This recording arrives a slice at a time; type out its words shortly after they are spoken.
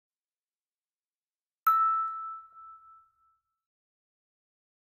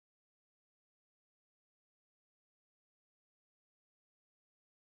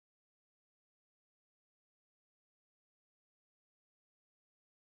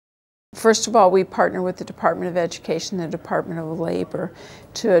First of all, we partner with the Department of Education and the Department of Labor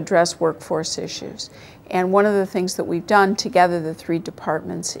to address workforce issues. And one of the things that we've done together, the three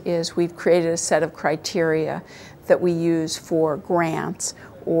departments, is we've created a set of criteria that we use for grants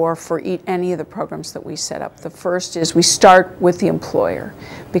or for any of the programs that we set up. The first is we start with the employer,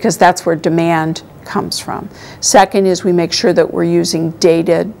 because that's where demand comes from. Second is we make sure that we're using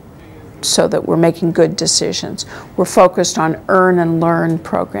data so that we're making good decisions. We're focused on earn and learn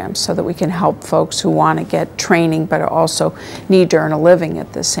programs so that we can help folks who want to get training but also need to earn a living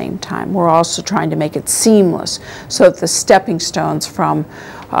at the same time. We're also trying to make it seamless so that the stepping stones from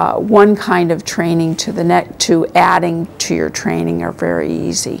one kind of training to the next, to adding to your training, are very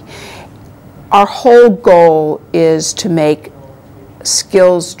easy. Our whole goal is to make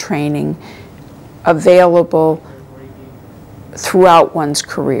skills training available throughout one's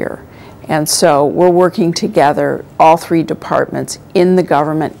career. And so we're working together, all three departments, in the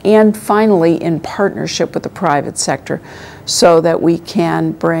government and finally in partnership with the private sector, so that we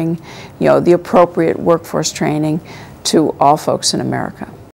can bring, the appropriate workforce training to all folks in America.